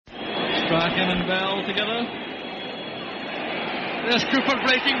Strachan and Bell together. There's Cooper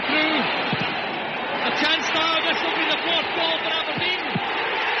breaking through. A chance now. This will be the fourth goal for Aberdeen.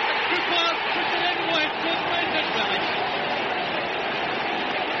 Cooper puts it in with Brendan Belly.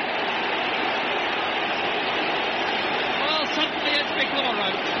 Well, suddenly it's become a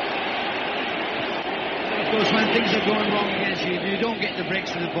rout. Of course, when things are going wrong against you, you don't get the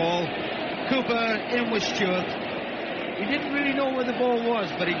breaks of the ball. Cooper in with Stewart. He didn't really know where the ball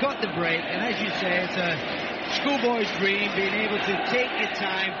was, but he got the break, and as you say, it's a schoolboy's dream, being able to take your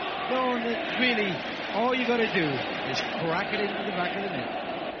time, knowing that really all you got to do is crack it into the back of the net.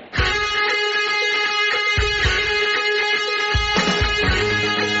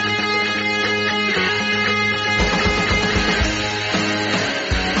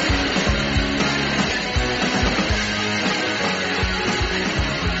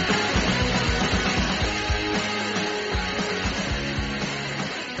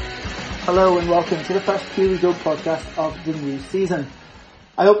 Hello and welcome to the first Here We Go podcast of the new season.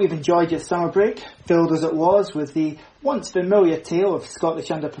 I hope you've enjoyed your summer break, filled as it was with the once familiar tale of Scottish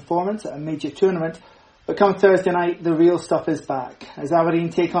underperformance at a major tournament. But come Thursday night, the real stuff is back, as Aberdeen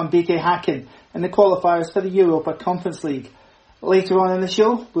take on BK Häcken in the qualifiers for the Europa Conference League. Later on in the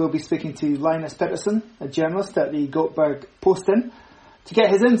show, we'll be speaking to Linus Pettersson, a journalist at the Göteborg Posten, to get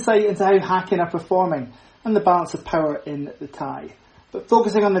his insight into how Häcken are performing and the balance of power in the tie. But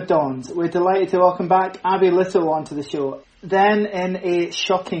focusing on the Dons, we're delighted to welcome back Abby Little onto the show. Then, in a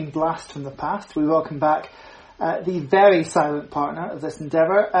shocking blast from the past, we welcome back the very silent partner of this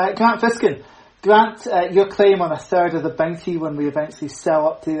endeavour, Grant Fiskin. Grant, your claim on a third of the bounty when we eventually sell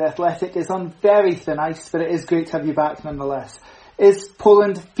up to the Athletic is on very thin ice, but it is great to have you back nonetheless. Is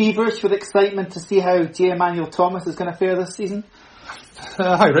Poland feverish with excitement to see how J. Emmanuel Thomas is going to fare this season?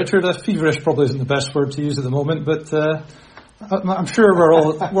 Hi Richard, feverish probably isn't the best word to use at the moment, but I'm sure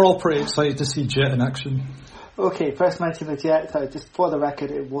we're all pretty excited to see Jet in action. Okay, first mention of Jet, just for the record,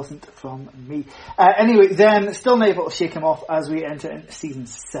 it wasn't from me. Anyway, then, still not able to shake him off as we enter into season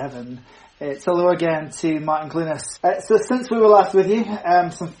 7. It's hello again to Martin Glynis. So since we were last with you,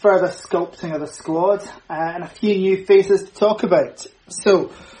 some further sculpting of the squad and a few new faces to talk about.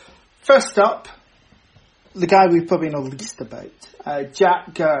 So, first up, the guy we probably know least about,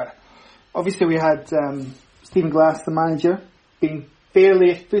 Jack Gurr. Obviously we had Stephen Glass, the manager, being fairly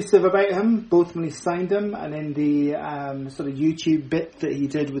effusive about him, both when he signed him and in the sort of YouTube bit that he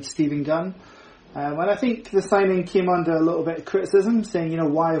did with Stephen Gunn. And I think the signing came under a little bit of criticism, saying,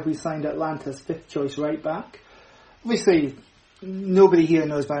 why have we signed Atlanta's fifth choice right back? Obviously, nobody here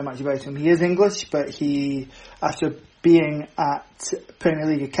knows very much about him. He is English, but he, after being at Premier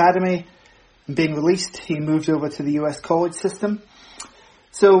League Academy and being released, he moved over to the US college system.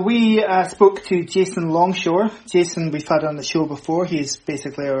 So we spoke to Jason Longshore. Jason, we've had on the show before. He's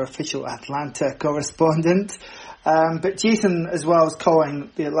basically our official Atlanta correspondent. But Jason, as well as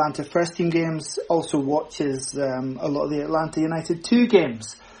calling the Atlanta first team games, also watches a lot of the Atlanta United 2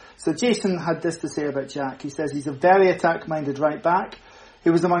 games. So Jason had this to say about Jack. He says he's a very attack-minded right back. He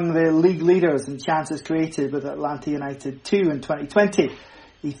was among the league leaders in chances created with Atlanta United 2 in 2020.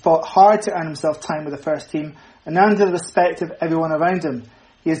 He fought hard to earn himself time with the first team and earned the respect of everyone around him.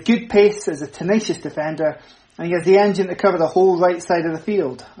 He has good pace as a tenacious defender, and he has the engine to cover the whole right side of the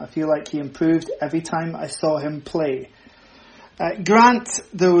field. I feel like he improved every time I saw him play. Grant,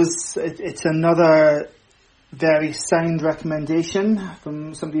 it's another very sound recommendation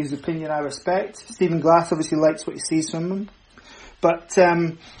from somebody whose opinion I respect. Stephen Glass obviously likes what he sees from him. But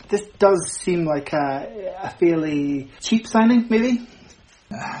this does seem like a fairly cheap signing, maybe?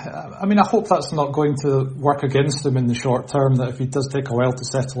 I mean, I hope that's not going to work against him in the short term, that if he does take a while to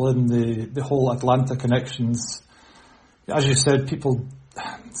settle in, the whole Atlanta connections, as you said, people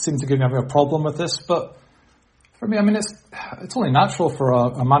seem to give him a problem with this. But for me, I mean, it's only natural for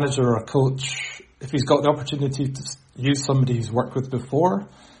a manager or a coach, if he's got the opportunity to use somebody he's worked with before,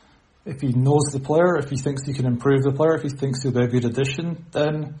 if he knows the player, if he thinks he can improve the player, if he thinks he'll be a good addition,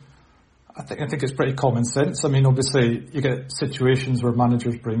 then I think it's pretty common sense. I mean, obviously, you get situations where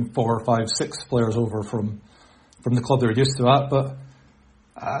managers bring 4, 5, 6 players over from the club they're used to at, but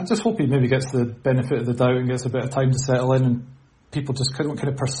I just hope he maybe gets the benefit of the doubt and gets a bit of time to settle in, and people just couldn't kind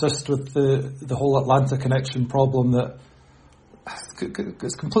of persist with the whole Atlanta connection problem that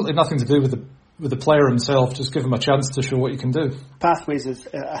it's completely nothing to do with the player himself. Just give him a chance to show what you can do. Pathways is,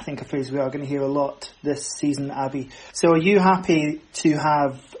 I think, a phrase we are going to hear a lot this season, Abby. So are you happy to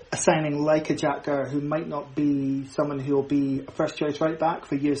have a signing like a Jack Gurr, who might not be someone who will be a first choice right back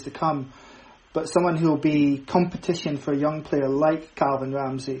for years to come, but someone who will be competition for a young player like Calvin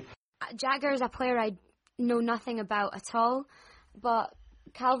Ramsey? Jack Gurr is a player I know nothing about at all, but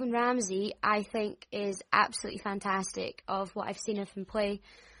Calvin Ramsey, I think, is absolutely fantastic of what I've seen of him play.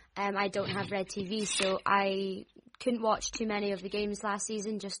 I don't have Red TV, so I couldn't watch too many of the games last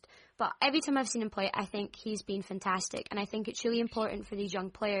season. But every time I've seen him play, I think he's been fantastic. And I think it's really important for these young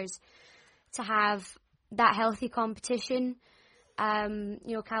players to have that healthy competition.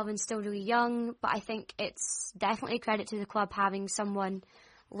 Calvin's still really young, but I think it's definitely a credit to the club having someone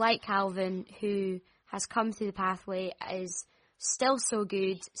like Calvin who has come through the pathway, is still so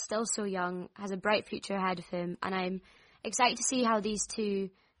good, still so young, has a bright future ahead of him, and I'm excited to see how these two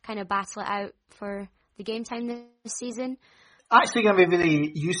kind of battle it out for the game time this season. Actually going to be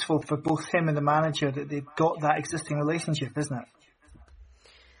really useful for both him and the manager that they've got that existing relationship, isn't it?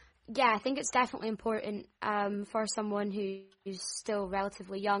 Yeah, I think it's definitely important for someone who's still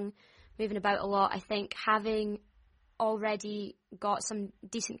relatively young, moving about a lot. I think having already got some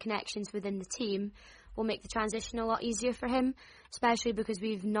decent connections within the team will make the transition a lot easier for him, especially because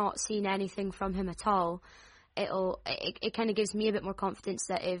we've not seen anything from him at all. It kind of gives me a bit more confidence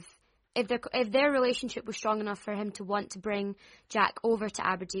that if their relationship was strong enough for him to want to bring Jack over to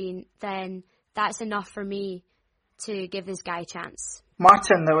Aberdeen, then that's enough for me to give this guy a chance.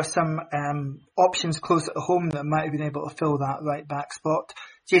 Martin, there were some options close at home that might have been able to fill that right back spot.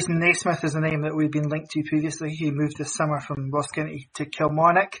 Jason Naismith is a name that we've been linked to previously. He moved this summer from Ross County to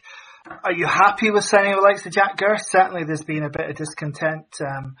Kilmarnock. Are you happy with signing the likes of Jack Girth? Certainly there's been a bit of discontent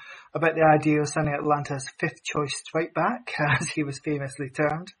about the idea of signing Atlanta's fifth choice right back, as he was famously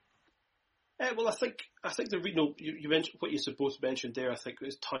termed. Well, I think you mentioned what you both mentioned there. I think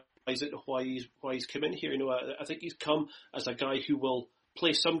it ties into why he's come in here. I think he's come as a guy who will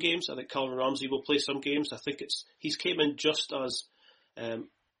play some games. I think Calvin Ramsey will play some games. I think he's came in just as not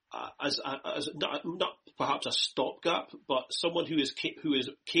perhaps a stopgap, but someone who is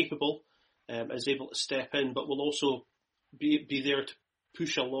capable, is able to step in, but will also be there to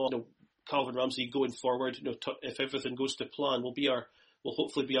push along. Calvin Ramsey going forward. If everything goes to plan, will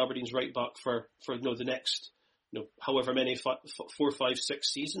hopefully be Aberdeen's right back for the next however many 4, 5,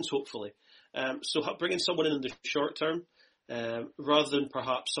 6 seasons, hopefully. So bringing someone in the short term, rather than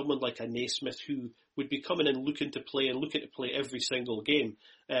perhaps someone like a Naismith who would be coming in looking to play every single game,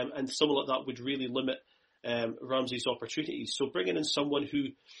 and someone like that would really limit Ramsey's opportunities. So bringing in someone who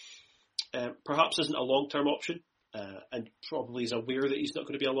perhaps isn't a long-term option, and probably is aware that he's not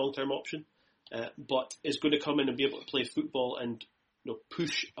going to be a long-term option, but is going to come in and be able to play football and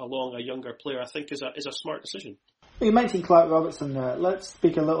push along a younger player, I think is a smart decision. You mentioned Clark Robertson there. Let's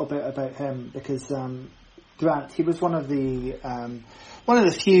speak a little bit about him because Grant, he was one of the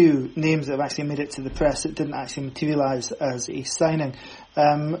few names that have actually made it to the press that didn't actually materialise as a signing.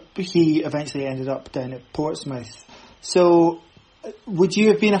 He eventually ended up down at Portsmouth. So would you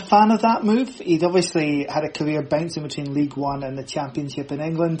have been a fan of that move? He'd obviously had a career bouncing between League One and the Championship in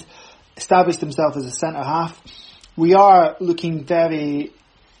England, established himself as a centre-half. We are looking very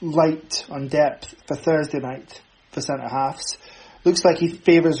light on depth for Thursday night for centre-halves. Looks like he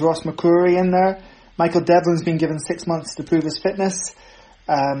favours Ross McCrory in there. Michael Devlin's been given 6 months to prove his fitness.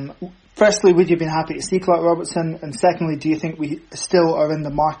 Firstly, would you have been happy to see Clark Robertson? And secondly, do you think we still are in the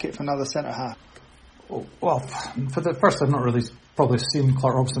market for another centre-half? Well, for the first, I've not really probably seen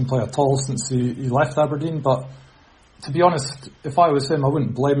Clark Robertson play at all since he left Aberdeen. But to be honest, if I was him, I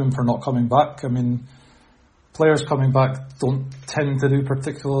wouldn't blame him for not coming back. I mean, players coming back don't tend to do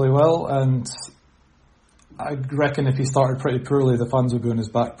particularly well, and I reckon if he started pretty poorly, the fans would be on his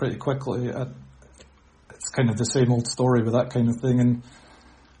back pretty quickly. It's kind of the same old story with that kind of thing, and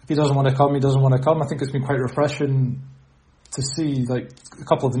if he doesn't want to come, he doesn't want to come. I think it's been quite refreshing to see, like, a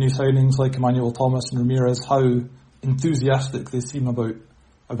couple of the new signings like Emmanuel Thomas and Ramirez, how enthusiastic they seem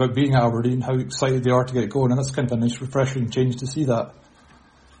about being at Aberdeen, how excited they are to get going, and that's kind of a nice refreshing change to see that.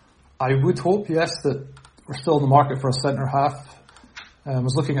 I would hope, yes, that we're still in the market for a centre-half. I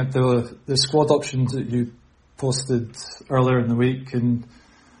was looking at the squad options that you posted earlier in the week, and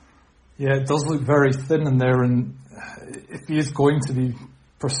yeah, it does look very thin in there, and if he is going to be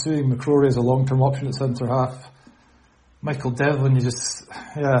pursuing McCrory as a long-term option at centre-half, Michael Devlin, you just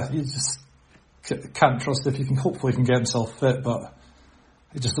can't trust if hopefully he can get himself fit, but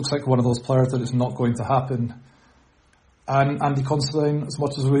it just looks like one of those players that it's not going to happen. And Andy Considine, as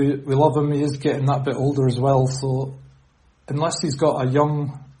much as we love him, he is getting that bit older as well, so unless he's got a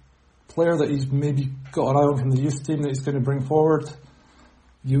young player that he's maybe got an eye on from the youth team that he's going to bring forward,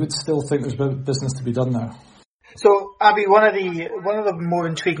 you would still think there's business to be done there. So, Abby, one of the more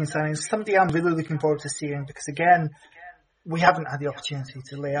intriguing signings, somebody I'm really looking forward to seeing, because again, we haven't had the opportunity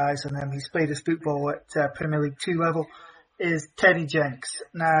to lay eyes on him. He's played his football at Premier League 2 level, is Teddy Jenks.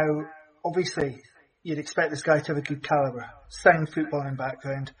 Now, obviously, you'd expect this guy to have a good calibre, sound footballing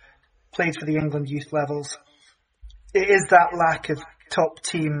background, played for the England youth levels. It is that lack of top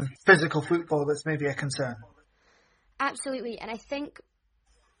team physical football that's maybe a concern. Absolutely, and I think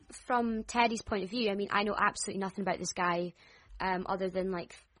from Teddy's point of view, I mean, I know absolutely nothing about this guy other than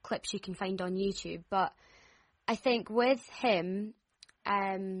like clips you can find on YouTube, but I think with him,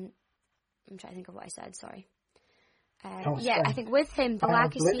 I'm trying to think of what I said, sorry. I think with him, the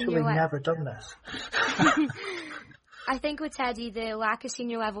lack of senior level... I've literally never done this. I think with Teddy, the lack of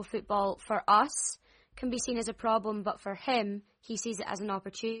senior level football for us can be seen as a problem, but for him, he sees it as an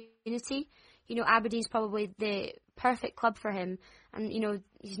opportunity. You know, Aberdeen's probably the perfect club for him, and, you know,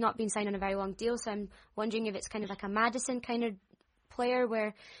 he's not been signed on a very long deal, so I'm wondering if it's kind of like a Madison kind of player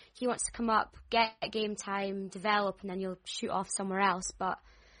where he wants to come up, get game time, develop, and then you'll shoot off somewhere else. But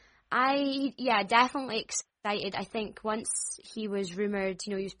definitely excited. I think once he was rumoured,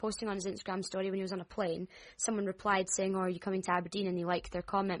 you know, he was posting on his Instagram story when he was on a plane, someone replied saying, "Oh, are you coming to Aberdeen?" and he liked their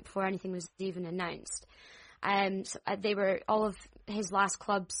comment before anything was even announced. All of his last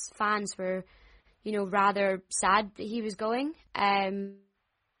club's fans were, you know, rather sad that he was going,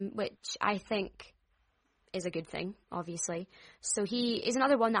 which I think is a good thing, obviously. So he is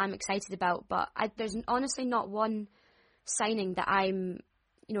another one that I'm excited about, but there's honestly not one signing that I'm,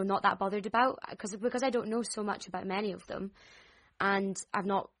 you know, not that bothered about, because I don't know so much about many of them, and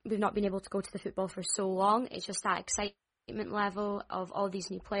we've not been able to go to the football for so long. It's just that excitement level of all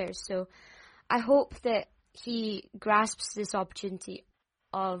these new players. So I hope that he grasps this opportunity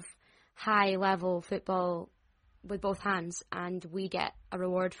of high level football with both hands, and we get a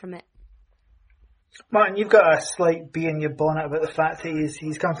reward from it. Martin, you've got a slight bee in your bonnet about the fact that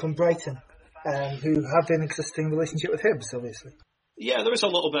he's come from Brighton, who have an existing relationship with Hibs, obviously. Yeah, there is a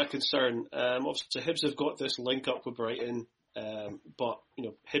little bit of concern. Obviously, Hibs have got this link up with Brighton, but, you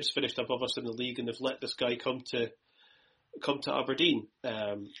know, Hibs finished above us in the league, and they've let this guy come to Aberdeen.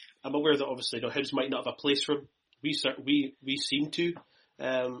 I'm aware that obviously, you know, Hibs might not have a place for him. We seem to,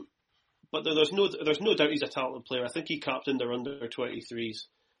 but there's no doubt he's a talented player. I think he captained their under 23s.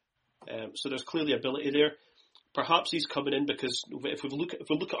 So there's clearly ability there. Perhaps he's coming in because if we look at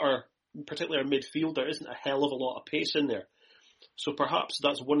particularly our midfield, there isn't a hell of a lot of pace in there. So perhaps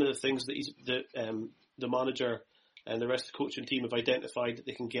that's one of the things that the manager and the rest of the coaching team have identified that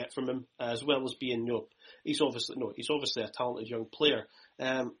they can get from him, as well as being, you know, he's obviously a talented young player.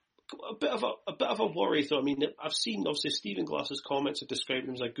 A bit of a worry though. I mean, I've seen obviously Stephen Glass's comments have described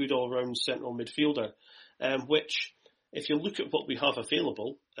him as a good all-round central midfielder, which, if you look at what we have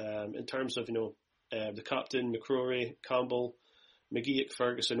available, in terms of, you know, the captain, McCrory, Campbell, McGeoch,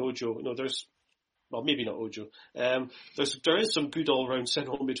 Ferguson, Ojo, you know, well, maybe not Ojo. There is some good all-round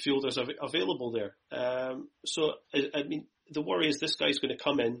central midfielders available there. So, I mean, the worry is this guy's going to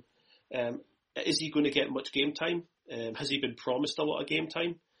come in. Is he going to get much game time? Has he been promised a lot of game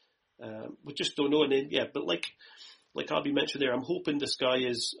time? We just don't know. And then, yeah, but like Abby mentioned there, I'm hoping this guy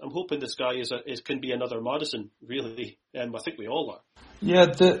can be another Madison, really. I think we all are. Yeah,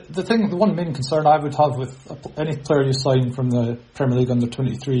 the one main concern I would have with any player you sign from the Premier League under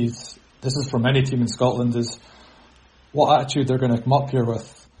 23s, this is from any team in Scotland, is what attitude they're going to come up here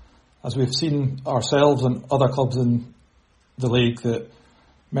with. As we've seen ourselves and other clubs in the league, that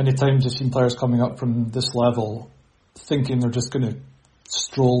many times you've seen players coming up from this level thinking they're just going to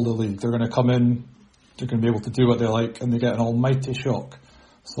stroll the league. They're going to come in, they're going to be able to do what they like, and they get an almighty shock.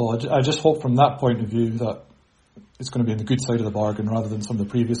 So I just hope from that point of view that it's going to be on the good side of the bargain rather than some of the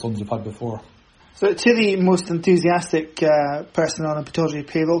previous ones we've had before. So to the most enthusiastic person on a Pittodrie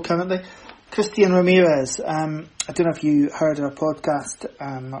payroll currently, Christian Ramirez. I don't know if you heard our podcast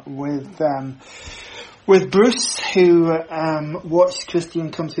with Bruce, who watched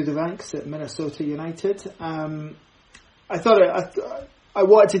Christian come through the ranks at Minnesota United. I thought I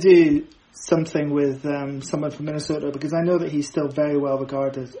wanted to do something with someone from Minnesota, because I know that he's still very well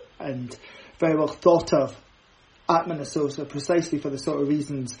regarded and very well thought of at Minnesota, precisely for the sort of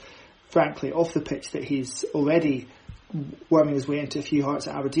reasons, frankly, off the pitch, that he's already worming his way into a few hearts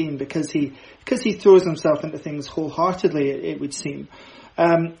at Aberdeen, because he throws himself into things wholeheartedly, it would seem.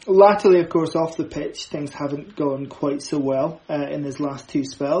 Latterly, of course, off the pitch, things haven't gone quite so well in his last two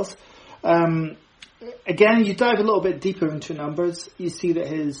spells. Again, you dive a little bit deeper into numbers, you see that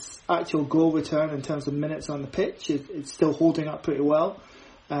his actual goal return in terms of minutes on the pitch is still holding up pretty well.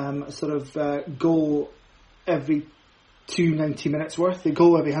 Goal every 90 minutes worth, a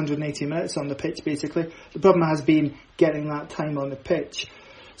goal every 180 minutes on the pitch, basically. The problem has been getting that time on the pitch.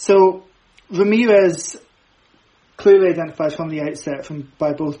 So Ramirez clearly identified from the outset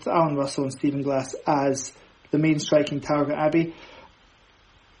by both Alan Russell and Stephen Glass as the main striking target, Abby.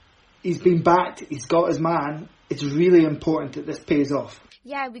 he's been backed, he's got his man. It's really important that this pays off.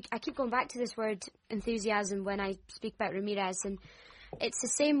 Yeah, I keep going back to this word enthusiasm when I speak about Ramirez, and it's the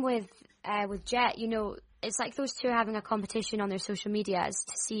same with Jet. You know, it's like those two are having a competition on their social medias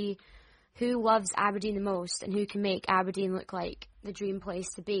to see who loves Aberdeen the most and who can make Aberdeen look like the dream place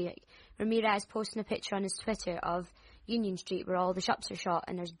to be. Like, Ramirez posting a picture on his Twitter of Union Street where all the shops are shut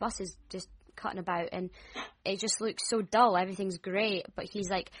and there's buses just cutting about, and it just looks so dull. Everything's great, but he's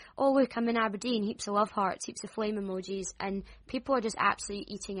like, oh look, I'm in Aberdeen, heaps of love hearts, heaps of flame emojis, and people are just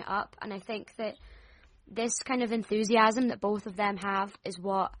absolutely eating it up. And I think that this kind of enthusiasm that both of them have is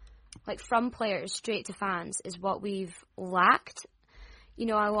what, like, from players straight to fans, is what we've lacked. You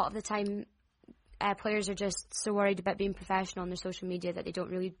know, a lot of the time players are just so worried about being professional on their social media that they don't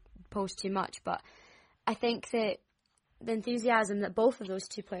really post too much, but I think that the enthusiasm that both of those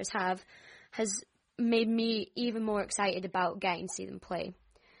two players have has made me even more excited about getting to see them play.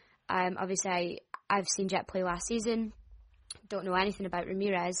 Obviously, I've seen Jet play last season. Don't know anything about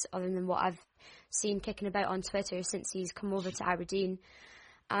Ramirez other than what I've seen kicking about on Twitter since he's come over to Aberdeen.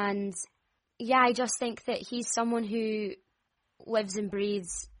 And yeah, I just think that he's someone who lives and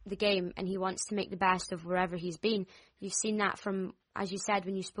breathes the game, and he wants to make the best of wherever he's been. You've seen that from, as you said,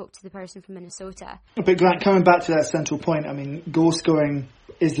 when you spoke to the person from Minnesota. But Grant, coming back to that central point, I mean, goal scoring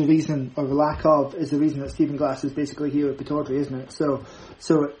is the reason, or the lack of, is the reason that Stephen Glass is basically here at Pittodrie, isn't it? So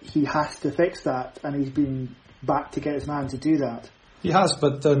he has to fix that, and he's been back to get his man to do that. He has,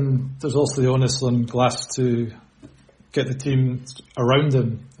 but there's also the onus on Glass to get the team around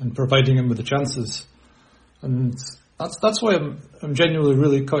him and providing him with the chances. And that's why I'm genuinely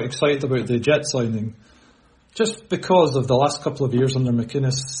really quite excited about the Jet signing. Just because of the last couple of years under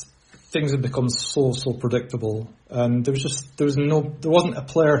McInnes, things have become so predictable, and there wasn't a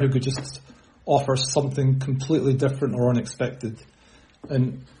player who could just offer something completely different or unexpected.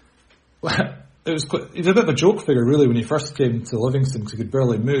 And he was a bit of a joke figure really when he first came to Livingston because he could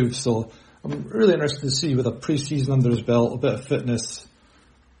barely move. So I'm really interested to see, with a pre-season under his belt, a bit of fitness,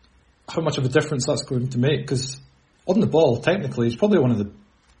 how much of a difference that's going to make. Because on the ball, technically, he's probably one of the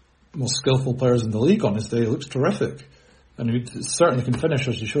most skillful players in the league on his day. He looks terrific, and he certainly can finish,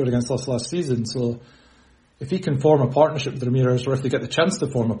 as he showed against us last season. So if he can form a partnership with Ramirez, or if they get the chance to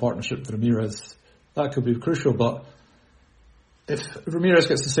form a partnership with Ramirez, that could be crucial. But if Ramirez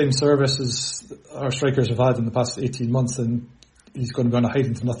gets the same service as our strikers have had in the past 18 months, then he's going to be on a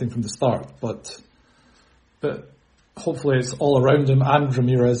hiding to nothing from the start. But hopefully it's all around him and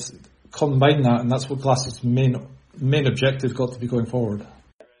Ramirez combine that, and that's what Glass's main objective got to be going forward.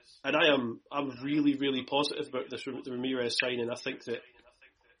 And I'm really, really positive about the Ramirez signing. I think that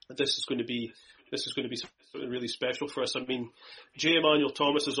this is going to be something really special for us. I mean, J. Emmanuel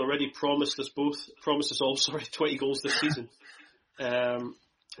Thomas has already promised us all 20 goals this season,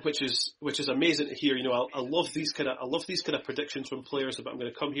 which is amazing to hear. You know, I love these kind of predictions from players about, I'm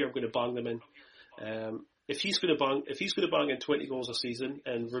going to come here, I'm going to bang them in. If he's going to bang in 20 goals a season,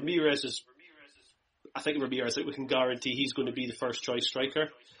 and I think Ramirez, we can guarantee he's going to be the first choice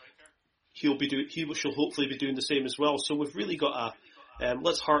striker. She'll hopefully be doing the same as well. So we've really got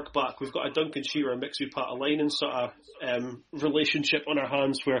let's hark back. We've got a Duncan Shearer, Mixu Patalainen sort of relationship on our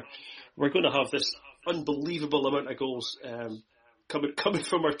hands, where we're going to have this unbelievable amount of goals coming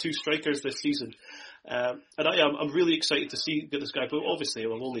from our two strikers this season. And I'm really excited to see this guy. But obviously,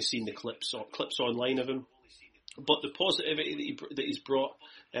 I've only seen the clips online of him. But the positivity that he's brought,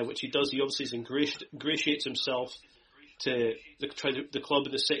 which he does, he obviously ingratiates himself to the club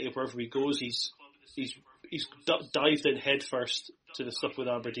and the city wherever he goes. He's dived in head first to the stuff with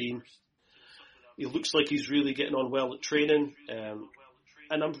Aberdeen. He looks like he's really getting on well at training,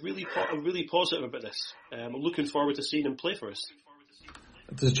 and I'm really positive about this. I'm looking forward to seeing him play for us.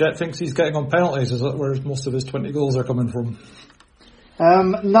 Does Jet thinks he's getting on penalties? Is that where most of his 20 goals are coming from?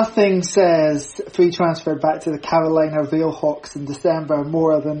 Nothing says free transfer back to the Carolina Railhawks in December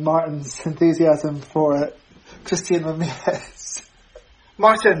more than Martin's enthusiasm for Christian Ramirez.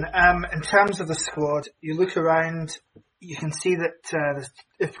 Martin, in terms of the squad, you look around, you can see that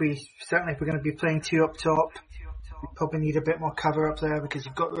if we're going to be playing two up top, we probably need a bit more cover up there, because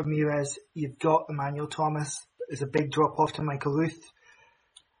you've got Ramirez, you've got Emmanuel Thomas. There's a big drop off to Michael Ruth.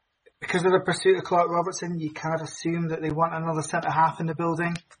 Because of the pursuit of Clark Robertson, you kind of assume that they want another centre half in the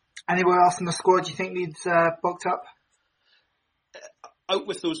building. Anywhere else in the squad you think needs bulked up? Out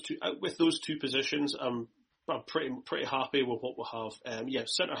with those two positions, I'm pretty happy with what we have.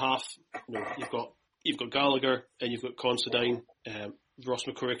 Centre half. You know, you've got Gallagher and you've got Considine. Ross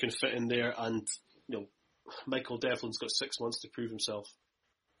McCrory can fit in there, and you know, Michael Devlin's got 6 months to prove himself.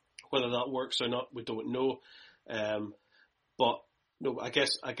 Whether that works or not, we don't know. But no, I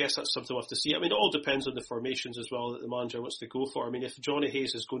guess that's something we'll have to see. I mean, it all depends on the formations as well that the manager wants to go for. I mean, if Johnny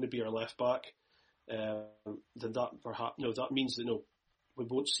Hayes is going to be our left back, then that means that we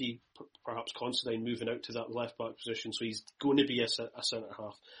won't see perhaps Considine moving out to that left back position. So he's going to be a centre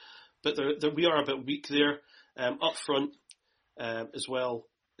half. But we are a bit weak there up front as well.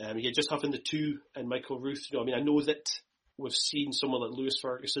 Just having the two and Michael Ruth. I mean, I know that we've seen someone like Lewis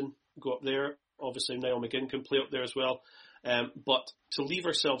Ferguson go up there. Obviously, Niall McGinn can play up there as well. But to leave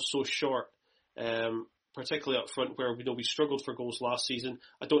ourselves so short, particularly up front, where we struggled for goals last season.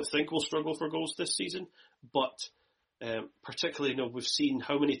 I don't think we'll struggle for goals this season, but particularly, we've seen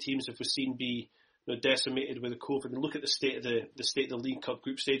how many teams have we seen be decimated with the COVID. And look at the state of the League Cup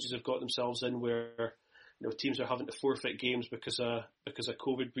group stages have got themselves in, where teams are having to forfeit games because of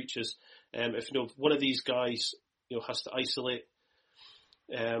COVID breaches. If one of these guys has to isolate,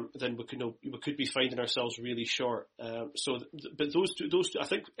 then we could be finding ourselves really short. But those two, I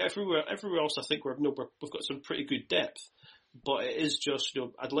think everywhere else, I think we've got some pretty good depth. But it is just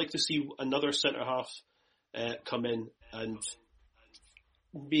I'd like to see another centre half come in, and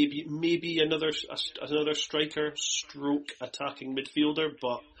maybe another striker stroke attacking midfielder.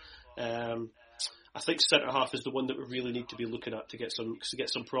 But I think centre half is the one that we really need to be looking at to get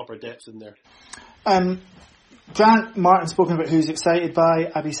some proper depth in there. Grant Martin's spoken about who's excited by.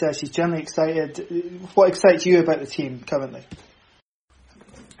 Abby says she's generally excited. What excites you about the team currently?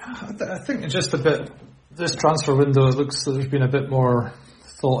 I think just a bit. This transfer window, it looks that there's been a bit more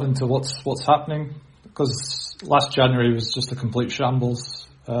thought into what's happening, because last January was just a complete shambles.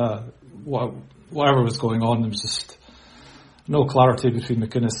 Whatever was going on, there was just no clarity between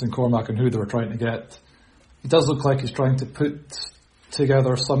McInnes and Cormac and who they were trying to get. It does look like he's trying to put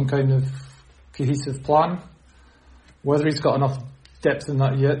together some kind of cohesive plan. Whether he's got enough depth in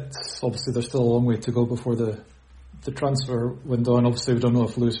that yet, obviously there's still a long way to go before the transfer window, and obviously we don't know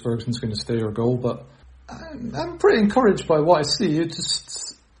if Lewis Ferguson's going to stay or go, but I'm pretty encouraged by what I see.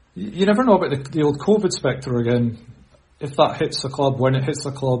 You never know about the old COVID spectre again. If that hits a club, when it hits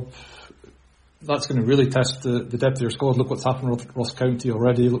a club, that's going to really test the depth of your squad. Look what's happened with Ross County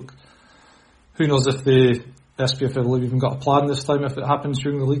already. Look, who knows if the SPFL have even got a plan this time if it happens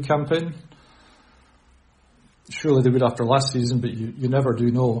during the league campaign. Surely they would after last season, but you never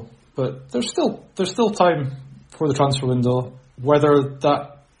do know. But there's still time for the transfer window. Whether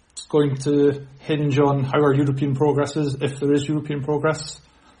that's going to hinge on how our European progress is, if there is European progress,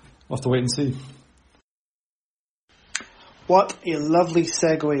 we'll have to wait and see. What a lovely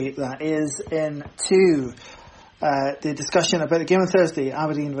segue that is into the discussion about the game on Thursday,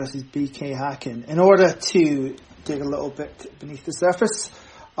 Aberdeen versus BK Häcken. In order to dig a little bit beneath the surface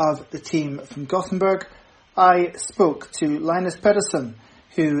of the team from Gothenburg, I spoke to Linus Pedersen,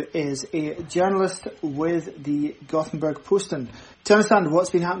 who is a journalist with the Gothenburg-Posten, to understand what's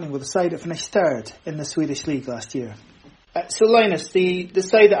been happening with the side that finished third in the Swedish league last year. So Linus, the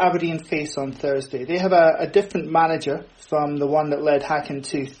side that Aberdeen face on Thursday, they have a different manager from the one that led Häcken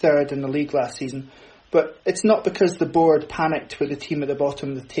to third in the league last season. But it's not because the board panicked with the team at the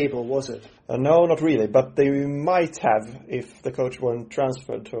bottom of the table, was it? No, not really. But they might have if the coach weren't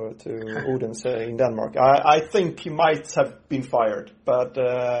transferred to Odense in Denmark. I think he might have been fired. But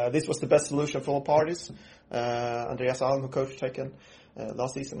this was the best solution for all parties. Andreas Alm, who coached Häcken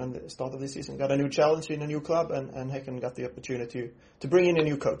last season and the start of this season, got a new challenge in a new club, and Häcken got the opportunity to bring in a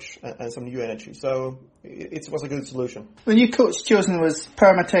new coach and some new energy. So it was a good solution. The new coach chosen was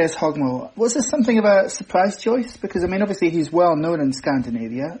Per-Mathias Hogmo. Was this something of a surprise choice? Because, I mean, obviously he's well known in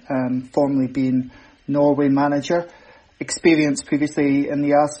Scandinavia, formerly being Norway manager, experienced previously in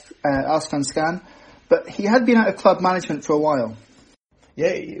the Allsvenskan, but he had been out of club management for a while. Yeah,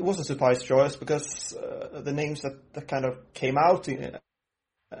 it was a surprise choice because the names that kind of came out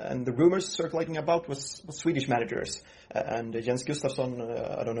and the rumors circulating about was Swedish managers. And Jens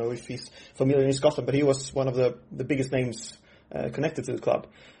Gustafsson, I don't know if he's familiar in Scotland, but he was one of the biggest names connected to the club.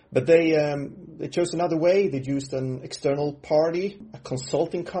 But they chose another way. They used an external party, a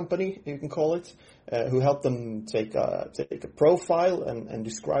consulting company, you can call it, who helped them take a profile and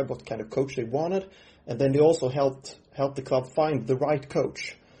describe what kind of coach they wanted. And then they also helped the club find the right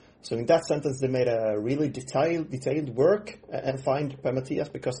coach. So in that sentence, they made a really detailed work and find Per-Mathias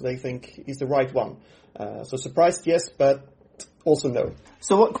because they think he's the right one. So surprised, yes, but also no.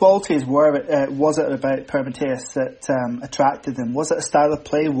 So what qualities was it about Per-Mathias that attracted them? Was it a style of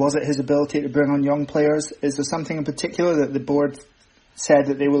play? Was it his ability to bring on young players? Is there something in particular that the board said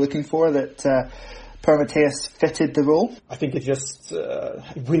that they were looking for that Per-Mathias fitted the role? I think it's just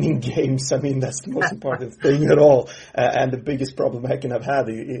winning games. I mean, that's the most important thing at all. And the biggest problem Häcken have had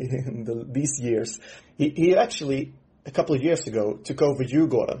in these years. He actually a couple of years ago took over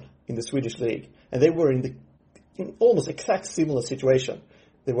Djurgården in the Swedish league, and they were in almost exact similar situation.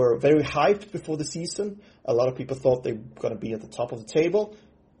 They were very hyped before the season. A lot of people thought they were going to be at the top of the table,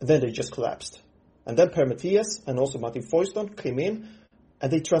 and then they just collapsed. And then Per-Mathias and also Martin Foyston came in,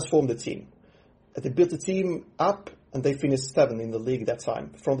 and they transformed the team. They built the team up, and they finished 7th in the league that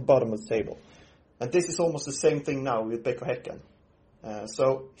time, from the bottom of the table. And this is almost the same thing now with Beko Häcken.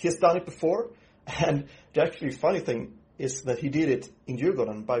 So he's done it before, and the actually funny thing is that he did it in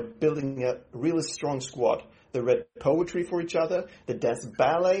Djurgården by building a really strong squad. They read poetry for each other, they danced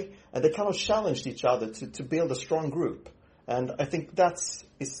ballet, and they kind of challenged each other to build a strong group. And I think that's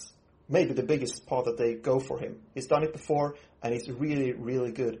maybe the biggest part that they go for him. He's done it before, and he's really,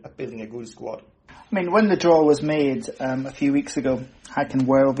 really good at building a good squad. I mean, when the draw was made a few weeks ago, Häcken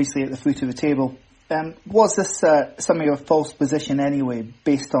were obviously at the foot of the table. Was this something of a false position anyway,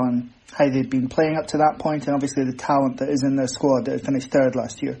 based on how they'd been playing up to that point, and obviously the talent that is in their squad that had finished 3rd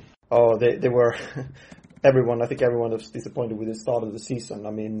last year? Oh, they were... I think everyone was disappointed with the start of the season.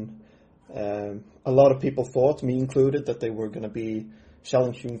 I mean, a lot of people thought, me included, that they were going to be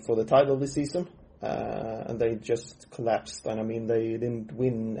challenging for the title this season, and they just collapsed. And I mean, they didn't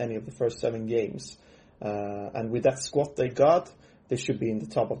win any of the first 7 games. And with that squad they got, they should be in the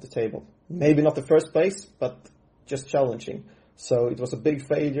top of the table. Maybe not the first place, but just challenging. So it was a big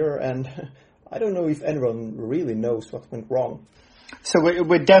failure, and I don't know if anyone really knows what went wrong. So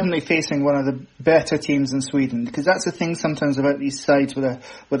we're definitely facing one of the better teams in Sweden, because that's the thing sometimes about these sides with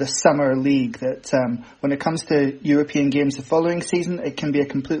a summer league, that when it comes to European games the following season, it can be a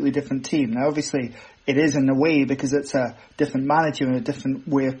completely different team. Now, obviously, it is in a way because it's a different manager and a different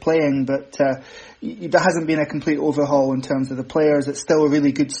way of playing, but there hasn't been a complete overhaul in terms of the players. It's still a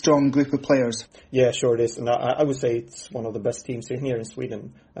really good, strong group of players. Yeah, sure it is, and I would say it's one of the best teams here in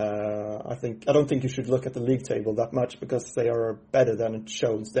Sweden. I don't think you should look at the league table that much, because they are better than it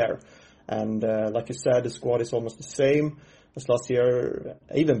shows there. And like you said, the squad is almost the same as last year,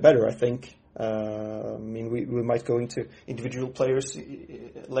 even better, I think. I mean, we might go into individual players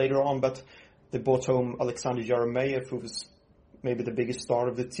later on, but they brought home Alexander Jeremejeff, who was maybe the biggest star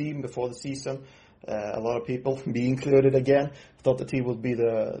of the team before the season. A lot of people, me included again, thought that he would be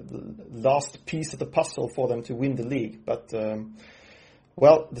the last piece of the puzzle for them to win the league. But,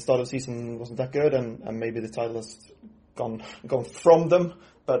 well, the start of the season wasn't that good, and maybe the title has gone from them.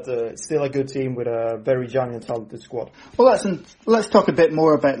 But still a good team with a very young and talented squad. Well, let's talk a bit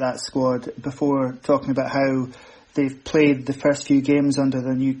more about that squad before talking about how they've played the first few games under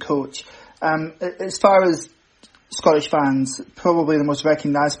the new coach. As far as Scottish fans, probably the most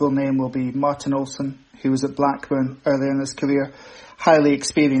recognisable name will be Martin Olsson, who was at Blackburn earlier in his career. Highly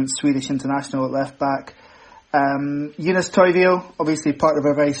experienced Swedish international at left back. Jonas Toivio, obviously part of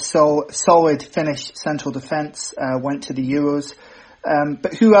a very solid Finnish central defence, went to the Euros.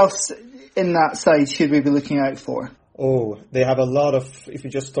 But who else in that side should we be looking out for? Oh, they have a lot of, if you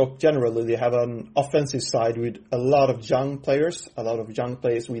just talk generally, they have an offensive side with a lot of young players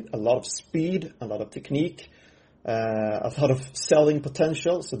with a lot of speed, a lot of technique, a lot of selling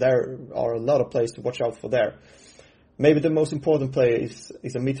potential. So there are a lot of players to watch out for there. Maybe the most important player is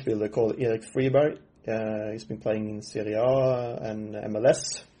a midfielder called Erik Friberg. He's been playing in Serie A and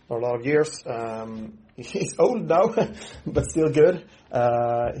MLS for a lot of years. He's old now, but still good.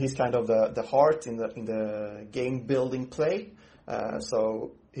 He's kind of the heart in the game building play.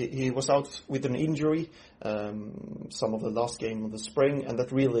 So he was out with an injury some of the last game of the spring, and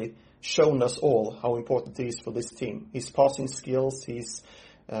that really shown us all how important he is for this team. His passing skills, he's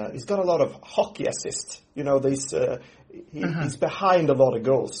got a lot of hockey assists. You know, he's behind a lot of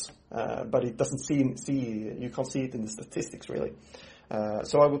goals, but it doesn't you can't see it in the statistics really.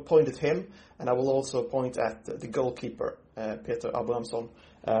 So I would point at him, and I will also point at the goalkeeper, Peter Abrahamsson,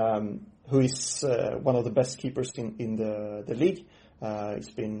 who is one of the best keepers in the league. He's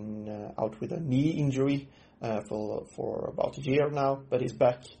been out with a knee injury for about a year now, but he's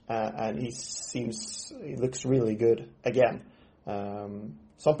back, and he looks really good again.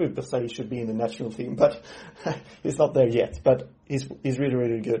 Some people say he should be in the national team, but he's not there yet. But he's really,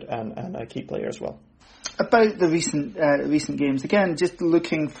 really good and a key player as well. About the recent games, again, just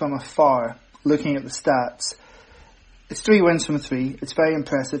looking from afar, looking at the stats, it's 3 wins from 3. It's very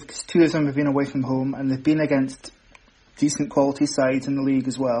impressive because 2 of them have been away from home, and they've been against decent quality sides in the league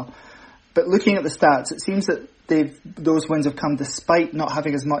as well. But looking at the stats, it seems that those wins have come despite not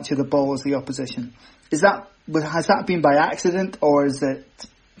having as much of the ball as the opposition. Has that been by accident, or is it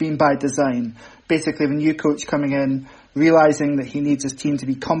been by design? Basically, the new coach coming in, realising that he needs his team to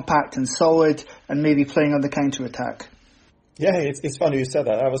be compact and solid, and maybe playing on the counter-attack. Yeah, it's funny you said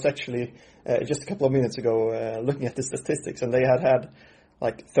that. I was actually just a couple of minutes ago looking at the statistics, and they had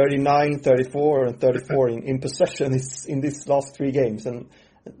like 39, 34, and 34 in possession in these last 3 games, and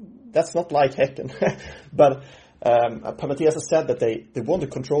that's not like Häcken. But Per Mathias has said that they want to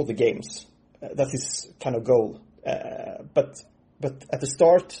control the games. That's his kind of goal. But at the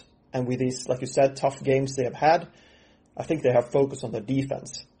start, and with these, like you said, tough games they have had, I think they have focused on the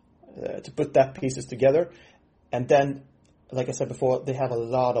defense to put that pieces together. And then, like I said before, they have a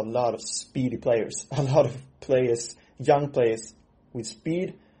lot of speedy players, a lot of players, young players with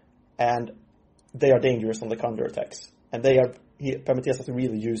speed, and they are dangerous on the counterattacks. And Per Mathias has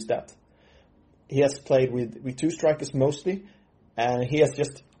really used that. He has played with 2 strikers mostly, and he has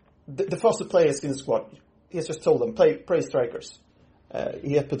just the first players in the squad. He has just told them play strikers.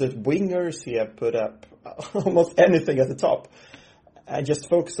 He had put up wingers. He had put up almost anything at the top, and just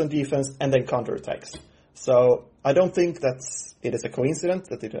focus on defense and then counterattacks. So I don't think that it is a coincidence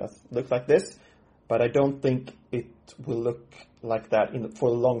that it has looked like this, but I don't think it will look like that for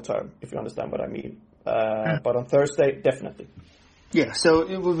the long term, if you understand what I mean. But on Thursday, definitely. Yeah,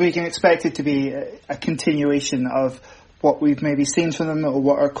 so we can expect it to be a continuation of what we've maybe seen from them, or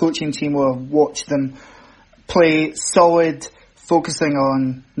what our coaching team will have watched them play solid, focusing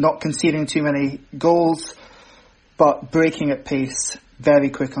on not conceding too many goals, but breaking at pace, very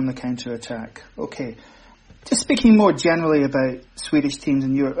quick on the counter-attack. Okay. Just speaking more generally about Swedish teams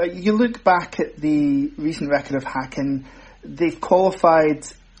in Europe, you look back at the recent record of Häcken, they've qualified,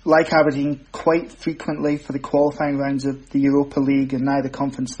 like Aberdeen, quite frequently for the qualifying rounds of the Europa League and now the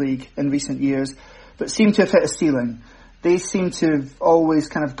Conference League in recent years, but seem to have hit a ceiling. They seem to have always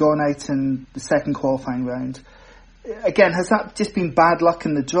kind of gone out in the second qualifying round. Again, has that just been bad luck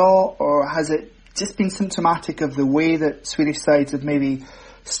in the draw, or has it just been symptomatic of the way that Swedish sides have maybe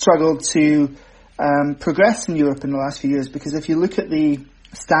struggled to progress in Europe in the last few years? Because if you look at the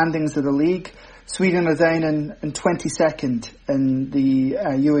standings of the league, Sweden are down in 22nd in the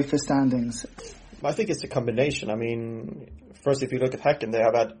UEFA standings. I think it's a combination. I mean, first, if you look at Häcken, they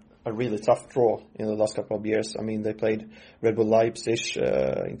have had a really tough draw in the last couple of years. I mean, they played Red Bull Leipzig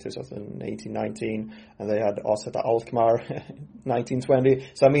in 2018-19, and they had AZ Alkmaar 1920.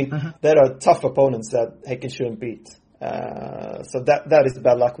 So, I mean, there are tough opponents that Häcken shouldn't beat. So that is the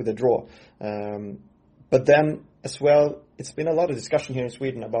bad luck with the draw. But then, as well, it's been a lot of discussion here in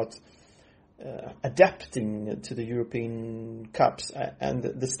Sweden about adapting to the European Cups and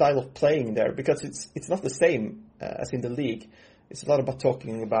the style of playing there, because it's not the same as in the league. It's a lot about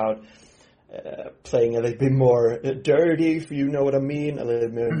talking about playing a little bit more dirty, if you know what I mean, a little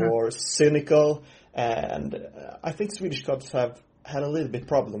bit more cynical, and I think Swedish clubs have had a little bit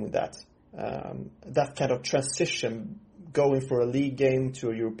problem with that. That kind of transition, going for a league game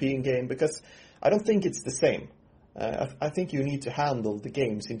to a European game, because I don't think it's the same. I think you need to handle the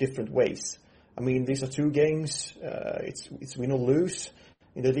games in different ways. I mean, these are 2 games. It's win or lose.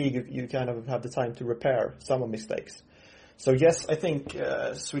 In the league, you kind of have the time to repair some of mistakes. So yes, I think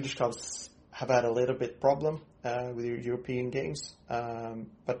Swedish clubs have had a little bit problem with the European games.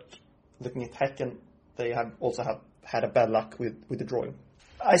 But looking at Häcken, they have also had a bad luck with the drawing.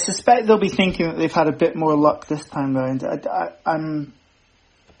 I suspect they'll be thinking that they've had a bit more luck this time round.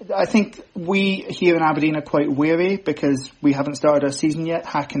 I think we here in Aberdeen are quite wary because we haven't started our season yet.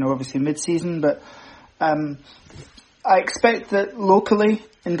 Häcken are obviously mid-season, but I expect that locally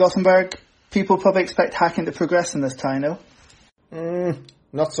in Gothenburg, people probably expect Häcken to progress in this tie, no?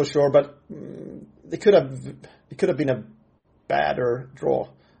 Not so sure, but it could have been a badder draw.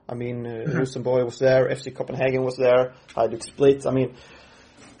 I mean, Rosenborg was there, FC Copenhagen was there, Hajduk Split. I mean,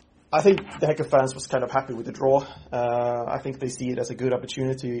 I think the Häcken fans was kind of happy with the draw. I think they see it as a good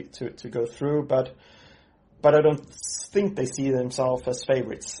opportunity to go through, but I don't think they see themselves as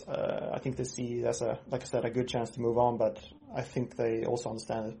favorites. I think they see it as like I said, a good chance to move on, but I think they also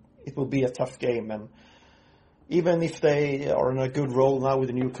understand that it will be a tough game, and even if they are in a good role now with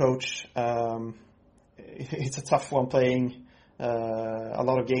a new coach, it's a tough one playing a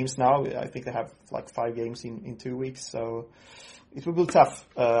lot of games now. I think they have like 5 games in 2 weeks, so it will be tough,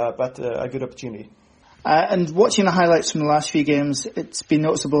 but a good opportunity. And watching the highlights from the last few games, it's been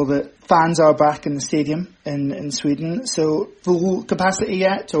noticeable that fans are back in the stadium in Sweden. So full capacity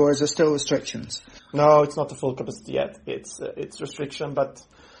yet, or is there still restrictions? No, it's not the full capacity yet. It's restriction, but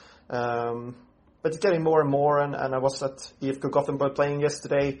it's getting more and more. And I was at IFK Gothenburg playing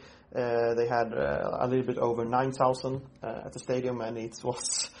yesterday. They had a little bit over 9,000 at the stadium, and it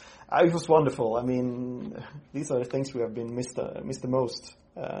was wonderful. I mean, these are the things we have been missed the most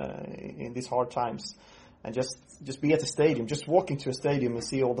in these hard times. And just be at the stadium, just walking to a stadium and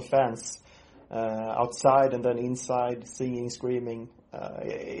see all the fans outside and then inside, singing, screaming.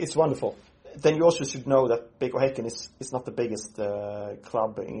 It's wonderful. Then you also should know that BK Häcken is not the biggest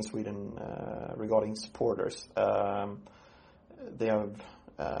club in Sweden regarding supporters. They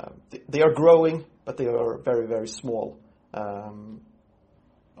are growing, but they are very, very small.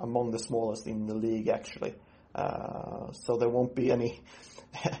 Among the smallest in the league, actually. So there won't be any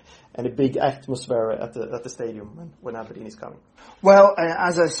big atmosphere at the stadium when Aberdeen is coming. Well,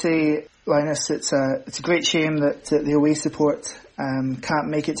 as I say, Linus, it's a great shame that the away support can't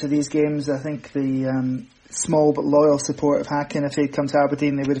make it to these games. I think the small but loyal support of Häcken, if they'd come to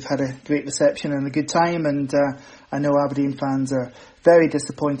Aberdeen, they would have had a great reception and a good time. And I know Aberdeen fans are very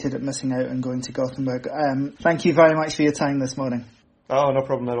disappointed at missing out and going to Gothenburg. Thank you very much for your time this morning. Oh, no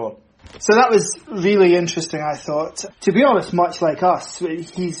problem at all. So that was really interesting, I thought. To be honest, much like us, I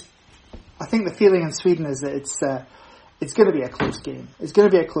think the feeling in Sweden is that it's going to be a close game. It's going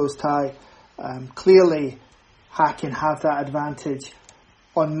to be a close tie. Clearly, Häcken have that advantage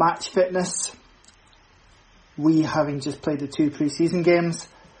on match fitness. We having just played the 2 pre-season games,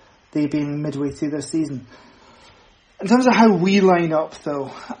 they being midway through their season. In terms of how we line up, though,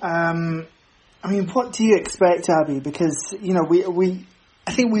 what do you expect, Abby? Because,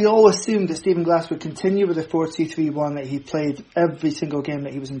 I think we all assumed that Stephen Glass would continue with the 4-2-3-1 that he played every single game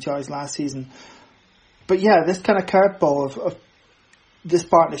that he was in charge last season. But yeah, this kind of curveball of this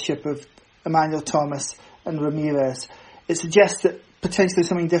partnership of Emmanuel Thomas and Ramirez, it suggests that potentially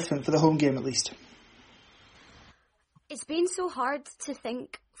something different for the home game at least. It's been so hard to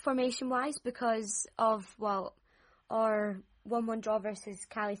think formation-wise because of, our 1-1 draw versus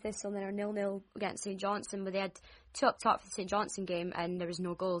Cali Thistle and then our 0-0 against St Johnstone, but they had 2 up top for the St Johnstone game and there was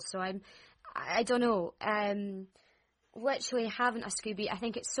no goals. So I don't know. Literally having a Scooby, I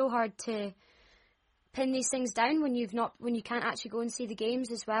think it's so hard to pin these things down when you can't actually go and see the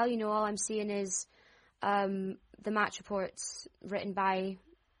games as well. All I'm seeing is the match reports written by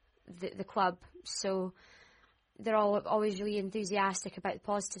the club. So they're always really enthusiastic about the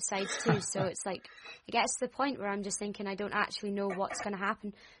positive sides too. So it's like, it gets to the point where I'm just thinking I don't actually know what's going to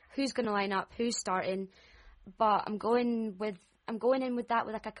happen, who's going to line up, who's starting. But I'm going in with that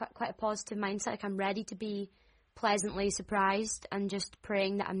with quite a positive mindset. Like I'm ready to be pleasantly surprised and just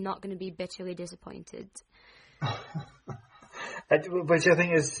praying that I'm not going to be bitterly disappointed. Which I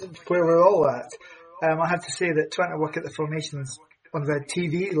think is where we're all at. I have to say that trying to work at the formations on Red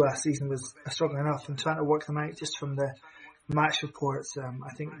TV last season was a struggle enough, and trying to work them out just from the match reports,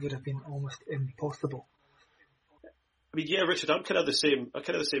 I think would have been almost impossible. Yeah, Richard, I'm kind of the same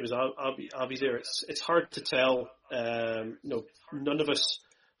as Abby there. It's hard to tell. None of us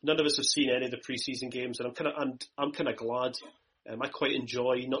have seen any of the preseason games, and I'm kind of glad. I quite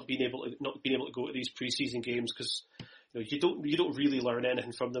enjoy not being able to go to these preseason games because you don't really learn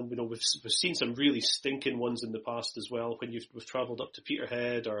anything from them. We've seen some really stinking ones in the past as well when we've travelled up to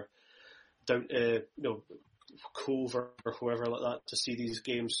Peterhead or down to Cove or whoever like that to see these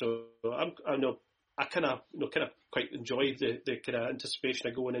games. So I kind of quite enjoy the kind of anticipation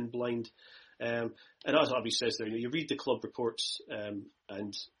of going in blind. And as Abby says there, you read the club reports, and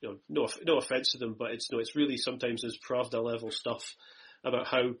no offence to them, but it's really sometimes is Pravda level stuff about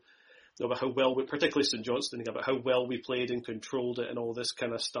how well we, particularly St Johnstone, about how well we played and controlled it and all this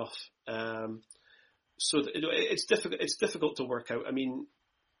kind of stuff. So it's difficult to work out. I mean,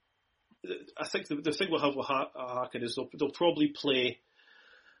 I think the thing we'll have with Häcken is they'll probably play.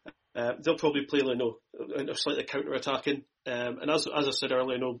 They'll probably play slightly counter-attacking, and as I said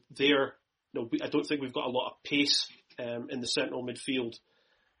earlier, I don't think we've got a lot of pace in the central midfield,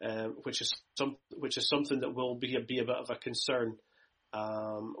 which is something that will be a bit of a concern.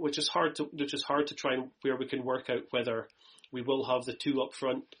 Which is hard to try and where we can work out whether we will have the 2 up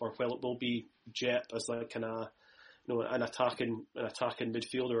front or whether it will be Jet as like an attacking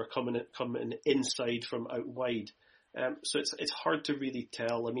midfielder or coming inside from out wide. So it's hard to really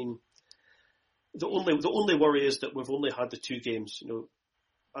tell. I mean, the only worry is that we've only had the 2 games.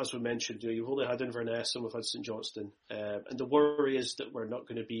 As we mentioned, you've only had Inverness and we've had St Johnstone, and the worry is that we're not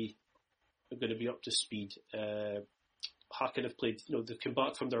going to be up to speed. Häcken have played, they've come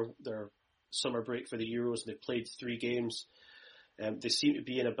back from their summer break for the Euros and they've played 3 games. They seem to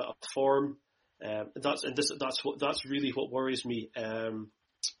be in a bit of form. That's really what worries me.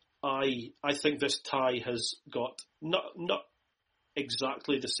 I think this tie has got not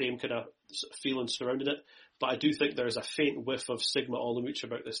exactly the same kind of feeling surrounding it, but I do think there is a faint whiff of Sigma Olomouc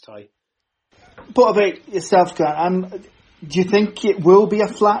about this tie. What about yourself, Grant? Do you think it will be a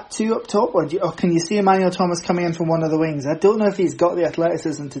flat 2 up top, or can you see Emmanuel Thomas coming in from one of the wings? I don't know if he's got the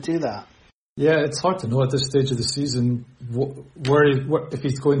athleticism to do that. Yeah, it's hard to know at this stage of the season if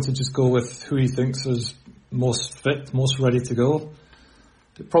he's going to just go with who he thinks is most fit, most ready to go.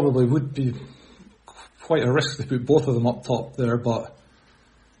 It probably would be quite a risk to put both of them up top there, but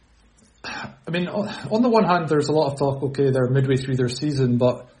I mean, on the one hand, there's a lot of talk, okay, they're midway through their season,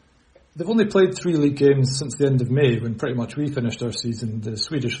 but they've only played 3 league games since the end of May, when pretty much we finished our season. The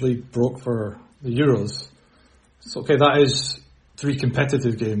Swedish league broke for the Euros. So, okay, that is 3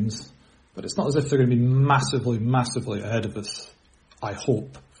 competitive games, but it's not as if they're going to be massively, massively ahead of us, I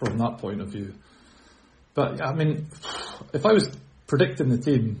hope, from that point of view. But, I mean, if I was predicting the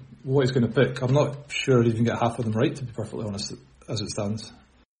team, what he's going to pick, I'm not sure I'd even get half of them right, to be perfectly honest, as it stands.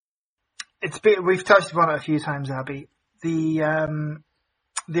 We've touched upon it a few times, Abby. The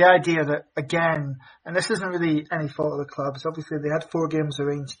idea that, again, and this isn't really any fault of the clubs, obviously they had 4 games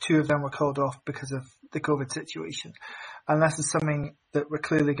arranged, 2 of them were called off because of the COVID situation. And this is something that we're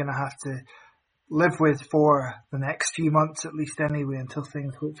clearly going to have to live with for the next few months, at least anyway, until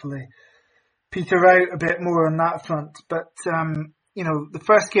things hopefully peter out a bit more on that front. But, the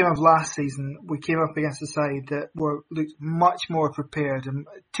first game of last season, we came up against a side that looked much more prepared and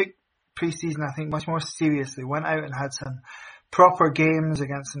took pre-season, I think, much more seriously, went out and had some proper games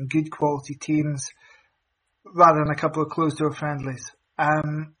against some good quality teams rather than a couple of closed-door friendlies.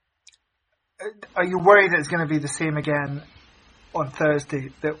 Are you worried that it's going to be the same again on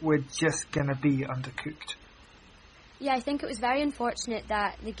Thursday, that we're just going to be undercooked? Yeah, I think it was very unfortunate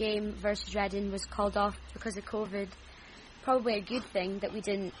that the game versus Reading was called off because of COVID. Probably a good thing that they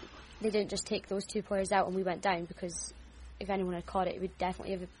didn't just take those 2 players out and we went down, because if anyone had caught it, it would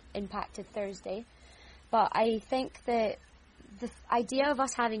definitely have impacted Thursday. But I think that the idea of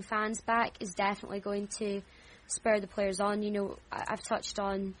us having fans back is definitely going to spur the players on. I've touched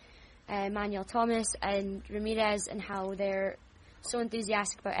on Manuel Thomas and Ramirez and how they're so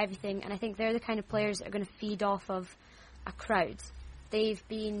enthusiastic about everything, and I think they're the kind of players that are going to feed off of a crowd. They've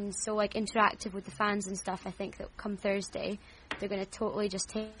been so interactive with the fans and stuff. I think that come Thursday, they're going to totally just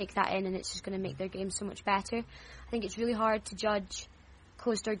take that in, and it's just going to make their game so much better. I think it's really hard to judge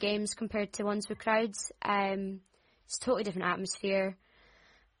closed-door games compared to ones with crowds. It's a totally different atmosphere,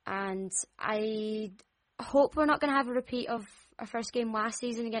 and I hope we're not going to have a repeat of our first game last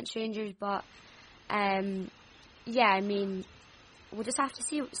season against Rangers, but we'll just have to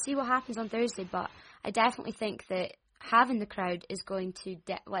see what happens on Thursday. But I definitely think that having the crowd is going to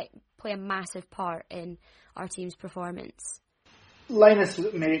play a massive part in our team's performance. Linus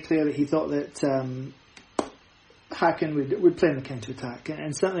made it clear that he thought that Häcken would play in the counter-attack,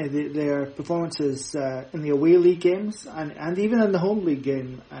 and certainly their performances in the away league games and even in the home league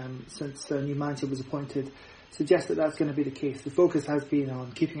game since a new manager was appointed suggest that that's going to be the case. The focus has been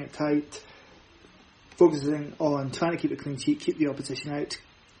on keeping it tight, focusing on trying to keep a clean sheet, keep the opposition out,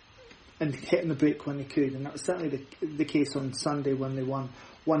 and hitting the break when they could. And that was certainly the case on Sunday when they won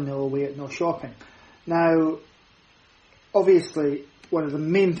 1-0 away at North Shopping. Now, obviously, one of the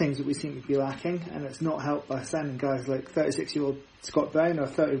main things that we seem to be lacking, and it's not helped by signing guys like 36-year-old Scott Brown or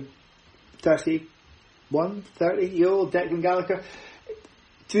 30-year-old Declan Gallagher.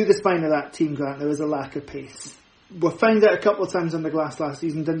 Through the spine of that team, Grant, there is a lack of pace. We found out a couple of times on the glass last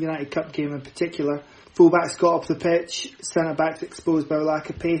season, Dundee United Cup game in particular. Fullbacks got off the pitch, centre-backs exposed by a lack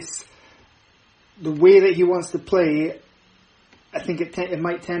of pace. The way that he wants to play, I think it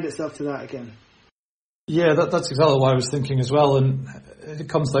might tend itself to that again. Yeah, that's exactly what I was thinking as well, and it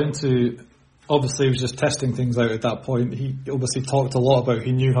comes down to, obviously he was just testing things out at that point. He obviously talked a lot about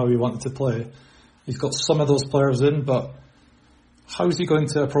he knew how he wanted to play. He's got some of those players in, but how is he going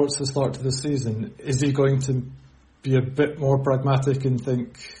to approach the start to the season? Is he going to be a bit more pragmatic and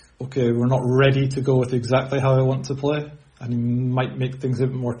think, okay, we're not ready to go with exactly how I want to play, and he might make things a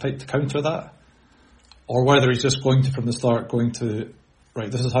bit more tight to counter that? Or whether he's just going to, from the start,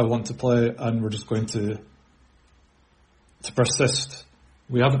 right, this is how I want to play, and we're just going to persist.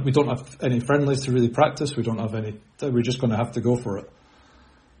 We don't have any friendlies to really practice. We don't have any. We're just going to have to go for it.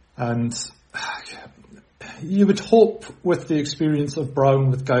 And you would hope, with the experience of Brown,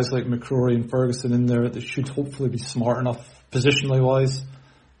 with guys like McCrory and Ferguson in there, they should hopefully be smart enough, positionally wise.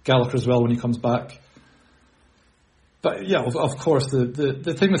 Gallagher as well when he comes back. But yeah, of course,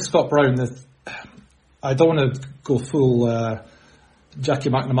 the thing with Scott Brown, I don't want to go full Jackie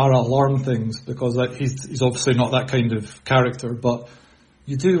McNamara alarm things, because he's obviously not that kind of character, but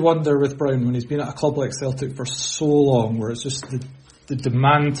you do wonder with Brown, when he's been at a club like Celtic for so long, where it's just the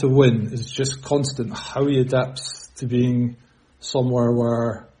demand to win is just constant, how he adapts to being somewhere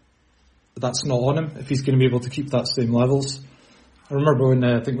where that's not on him, if he's going to be able to keep that same levels. I remember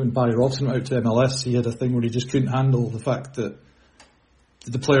when Barry Robson went out to MLS, he had a thing where he just couldn't handle the fact that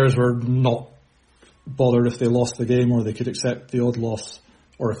the players were not bothered if they lost the game, or they could accept the odd loss,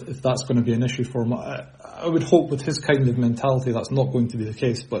 or if that's going to be an issue for him. I would hope with his kind of mentality that's not going to be the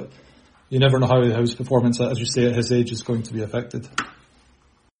case, but you never know how his performance, as you say, at his age is going to be affected.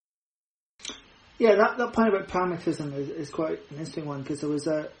 Yeah, that point about pragmatism is quite an interesting one, because there was,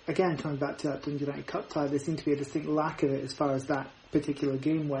 again, coming back to that Dundee United Cup tie, there seemed to be a distinct lack of it as far as that particular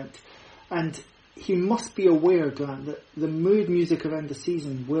game went. And he must be aware, Grant, that the mood music around the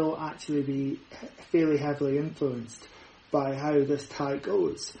season will actually be fairly heavily influenced by how this tie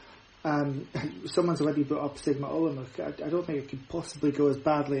goes. Someone's already brought up Sigma Olomouc. I don't think it could possibly go as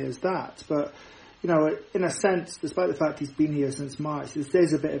badly as that, but you know, in a sense, despite the fact he's been here since March, this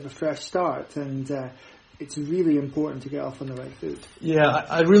is a bit of a fresh start, and it's really important to get off on the right foot. Yeah,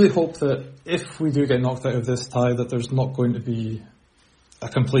 I really hope that if we do get knocked out of this tie, that there's not going to be a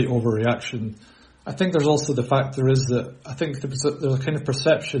complete overreaction. I think there's also the factor is that I think there's a kind of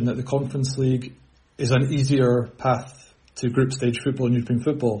perception that the Conference League is an easier path to group stage football and European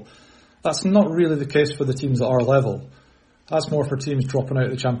football. That's not really the case for the teams at our level. That's more for teams dropping out of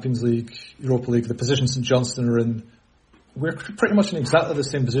the Champions League, Europa League, the position St Johnstone are in. We're pretty much in exactly the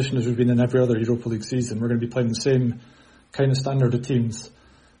same position as we've been in every other Europa League season. We're going to be playing the same kind of standard of teams.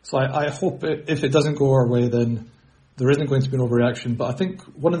 So I hope if it doesn't go our way, then there isn't going to be an overreaction. But I think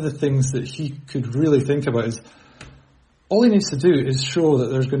one of the things that he could really think about is all he needs to do is show that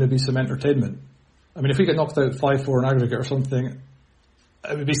there's going to be some entertainment. I mean, if we get knocked out 5-4 in aggregate or something,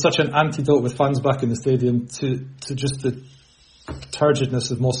 it would be such an antidote with fans back in the stadium to just the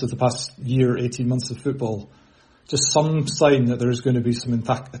turgidness of most of the past year, 18 months of football. Just some sign that there's going to be some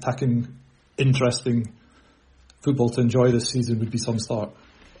attacking, interesting football to enjoy this season would be some start.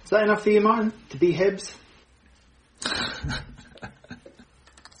 Is that enough for you, Martin, to beat Hibs?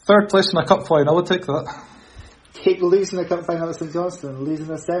 Third place in a cup final, I would take that. Take losing a cup final at St Johnstone, losing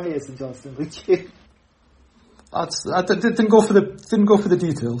a semi at St Johnstone, would you? I didn't go for the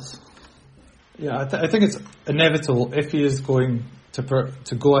details. Yeah, I think it's inevitable if he is going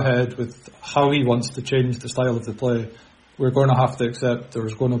to go ahead with how he wants to change the style of the play. We're going to have to accept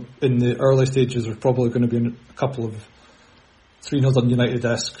in the early stages there's probably going to be a couple of 3-0 on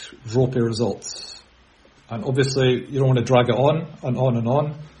United-esque ropey results, and obviously you don't want to drag it on and on and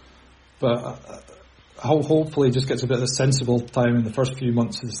on. But hopefully it just gets a bit of a sensible time in the first few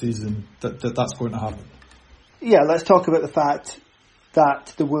months of the season that's going to happen. Yeah, let's talk about the fact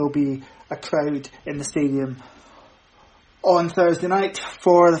that there will be a crowd in the stadium on Thursday night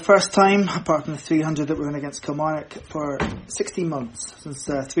for the first time, apart from the 300 that were in against Kilmarnock, for 16 months, since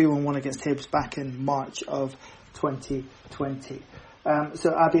 3-1 against Hibs back in March of 2020.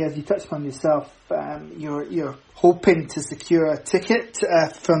 So, Abby, as you touched upon yourself, you're hoping to secure a ticket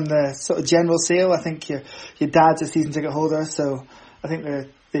from the sort of general sale. I think your dad's a season ticket holder, so I think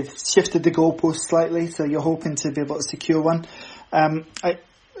they've shifted the goalpost slightly, so you're hoping to be able to secure one.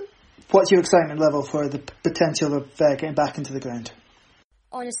 What's your excitement level for the potential of getting back into the ground?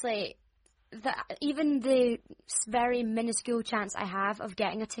 Honestly, even the very minuscule chance I have of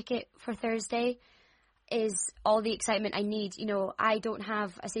getting a ticket for Thursday is all the excitement I need. You know, I don't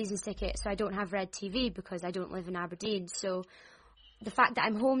have a season's ticket, so I don't have Red TV because I don't live in Aberdeen. So the fact that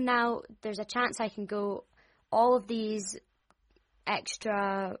I'm home now, there's a chance I can go. All of these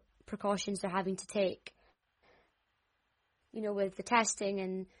extra precautions they're having to take, you know, with the testing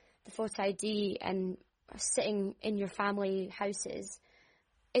and the photo ID and sitting in your family houses,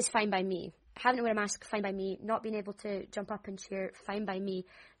 is fine by me. Having to wear a mask, fine by me. Not being able to jump up and cheer, fine by me,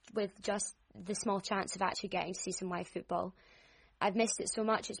 with just the small chance of actually getting to see some live football. I've missed it so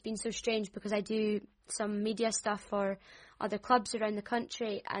much. It's been so strange because I do some media stuff for other clubs around the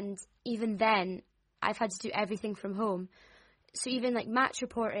country, and even then I've had to do everything from home. So even like match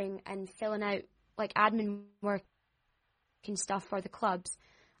reporting and filling out like admin work and stuff for the clubs,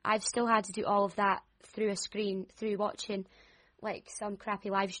 I've still had to do all of that through a screen, through watching like some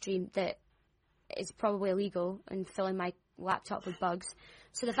crappy live stream that is probably illegal and filling my laptop with bugs.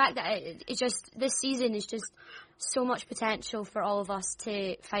 So the fact that it's just, this season is just so much potential for all of us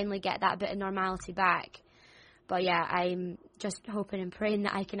to finally get that bit of normality back. But yeah, I'm just hoping and praying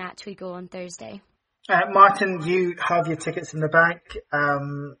that I can actually go on Thursday. Martin, you have your tickets in the bank.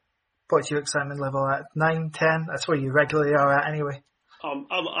 What's your excitement level at? 9, 10? That's where you regularly are at anyway. I'm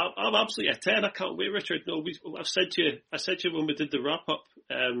absolutely at 10. I can't wait, Richard. No, I said to you when we did the wrap up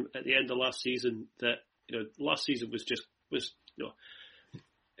at the end of last season that last season was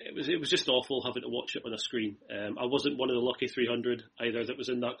it was just awful having to watch it on a screen. I wasn't one of the lucky 300 either that was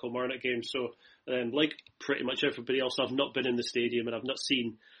in that Kilmarnock game. So like pretty much everybody else, I've not been in the stadium and I've not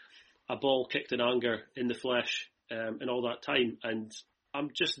seen a ball kicked in anger in the flesh in all that time. And I'm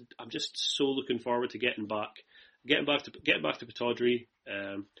just so looking forward to getting back to Pittodrie.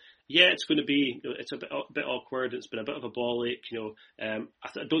 It's going to be, it's a bit awkward. It's been a bit of a ball ache. I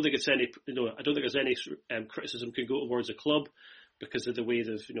don't think there's any criticism can go towards the club because of the way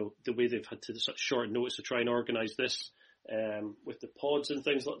they've had to such short notice to try and organise this with the pods and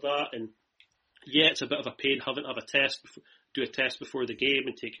things like that. And it's a bit of a pain having to have do a test before the game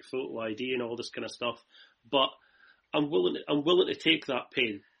and take your photo ID and all this kind of stuff. But I'm willing to take that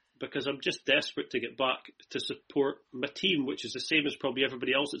pain because I'm just desperate to get back to support my team, which is the same as probably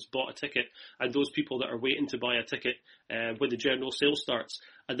everybody else that's bought a ticket and those people that are waiting to buy a ticket when the general sale starts.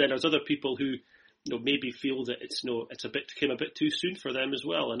 And then there's other people who maybe feel that came a bit too soon for them as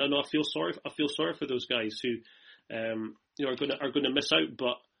well. And I know I feel sorry for those guys who are going to miss out.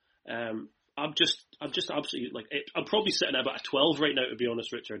 But I'm just absolutely I'm probably sitting at about a 12 right now, to be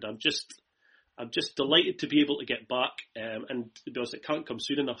honest, Richard. I'm just delighted to be able to get back, and to be honest, it can't come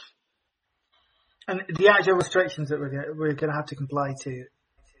soon enough. And the actual restrictions that we're going to have to comply to,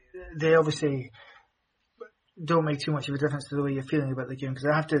 they obviously don't make too much of a difference to the way you're feeling about the game. Because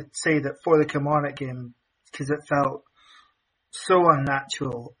I have to say that for the Kilmarnock game, because it felt so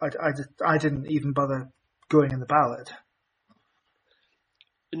unnatural, I didn't even bother going in the ballot.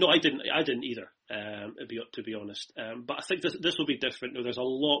 No, I didn't either. To be honest, but I think this will be different. There's a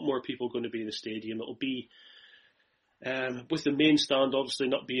lot more people going to be in the stadium. It'll be with the main stand obviously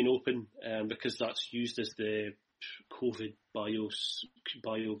not being open because that's used as the COVID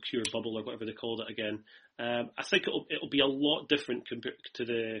bio-cure bubble or whatever they called it again. I think it'll be a lot different compared to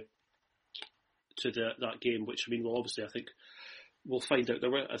that game. Which well, obviously I think we'll find out.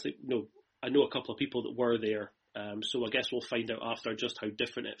 I know a couple of people that were there, so I guess we'll find out after just how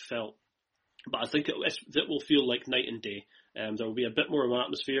different it felt. But I think it will feel like night and day. There will be a bit more of an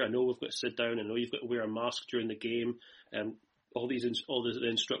atmosphere. I know we've got to sit down. I know you've got to wear a mask during the game. All the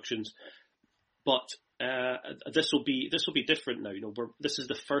instructions. But this will be different now. This is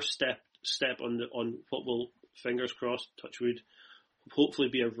the first step on what will, fingers crossed, touch wood, hopefully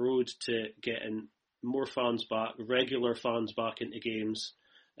be a road to getting more fans back, regular fans back into games,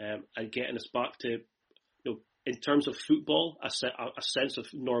 and getting us back to, in terms of football, a sense of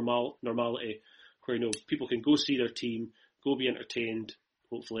normality, where people can go see their team, go be entertained,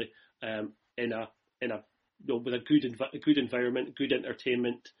 hopefully, with a good environment, good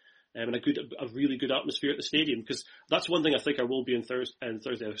entertainment, and a really good atmosphere at the stadium. Because that's one thing I think I will be on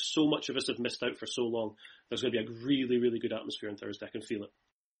Thursday. So much of us have missed out for so long. There's going to be a really, really good atmosphere on Thursday. I can feel it.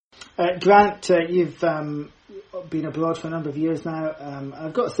 Grant, you've been abroad for a number of years now.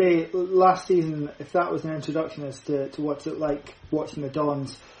 I've got to say, last season, if that was an introduction as to what's it like watching the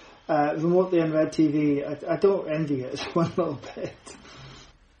Dons remotely on Red TV, I don't envy it one little bit.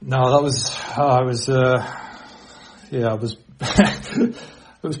 No, that was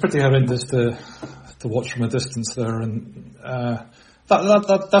it was pretty horrendous to watch from a distance there, and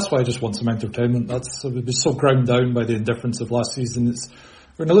that's why I just want some entertainment. I was so ground down by the indifference of last season.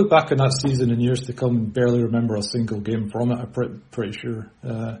 We're going to look back on that season in years to come and barely remember a single game from it, I'm pretty sure.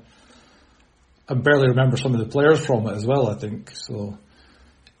 And barely remember some of the players from it as well, I think. So,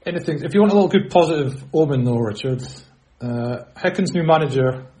 anything. If you want a little good positive omen though, Richard, Häcken's new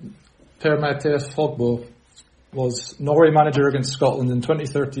manager, Per-Mathias Høgmo, was Norway manager against Scotland in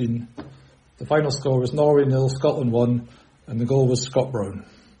 2013. The final score was Norway 0, Scotland 1, and the goal was Scott Brown.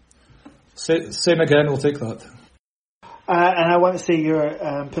 Same again, we'll take that. And I want to say your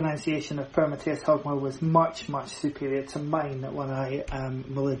pronunciation of Per-Mathias Høgmo was much, much superior to mine when I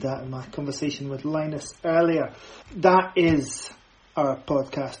mullered that in my conversation with Linus earlier. That is our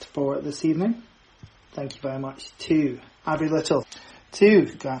podcast for this evening. Thank you very much to Abby Little, to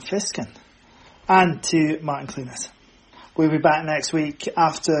Grant Fiskin, and to Martin Clunas. We'll be back next week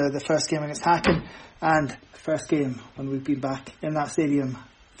after the first game against Häcken, and the first game when we've been back in that stadium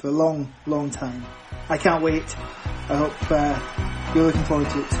for a long, long time. I can't wait. I hope you're looking forward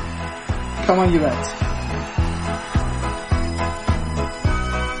to it. Come on, you Reds.